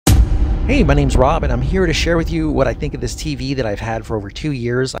Hey, my name's Rob, and I'm here to share with you what I think of this TV that I've had for over 2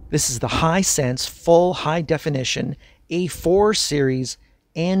 years. This is the Hisense full high definition A4 series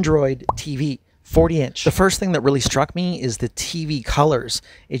Android TV, 40-inch. The first thing that really struck me is the TV colors.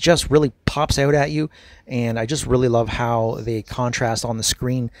 It just really pops out at you, and I just really love how they contrast on the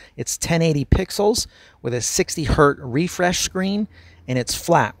screen. It's 1080 pixels with a 60 hertz refresh screen, and it's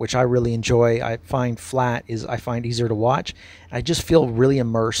flat, which I really enjoy. I find flat is easier to watch. I just feel really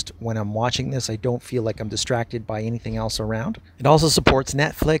immersed when I'm watching this. I don't feel like I'm distracted by anything else around. It also supports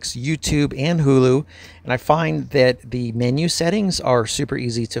Netflix, YouTube, and Hulu, and I find that the menu settings are super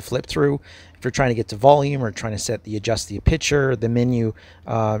easy to flip through. If you're trying to get to volume or trying to set the adjust the picture, the menu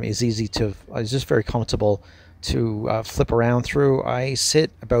is easy to, it's just very comfortable to flip around through. I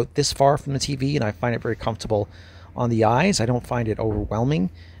sit about this far from the TV and I find it very comfortable on the eyes. I don't find it overwhelming,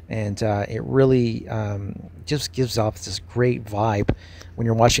 and it really just gives off this great vibe when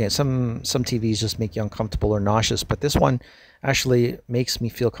you're watching it. Some TVs just make you uncomfortable or nauseous, but this one actually makes me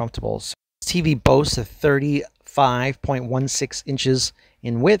feel comfortable. So this TV boasts of 35.16 inches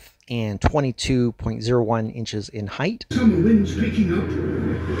in width and 22.01 inches in height. Summer winds picking up,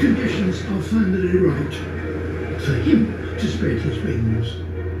 conditions are finally right for him to spread his wings.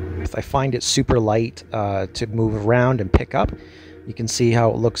 I find it super light to move around and pick up. You can see how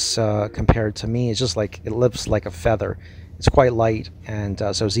it looks compared to me. It's just like it lifts like a feather. It's quite light, and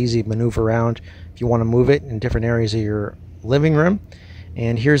so it's easy to maneuver around if you want to move it in different areas of your living room.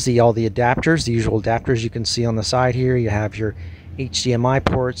 And here's all the adapters, the usual adapters you can see on the side here. You have your HDMI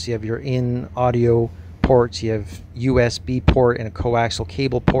ports, you have your in audio ports, you have USB port and a coaxial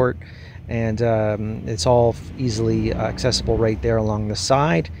cable port, and it's all easily accessible right there along the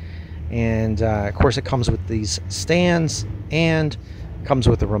side. And of course it comes with these stands and comes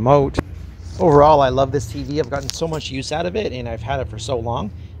with a remote. Overall, I love this TV. I've gotten so much use out of it, and I've had it for so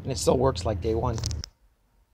long, and it still works like day one.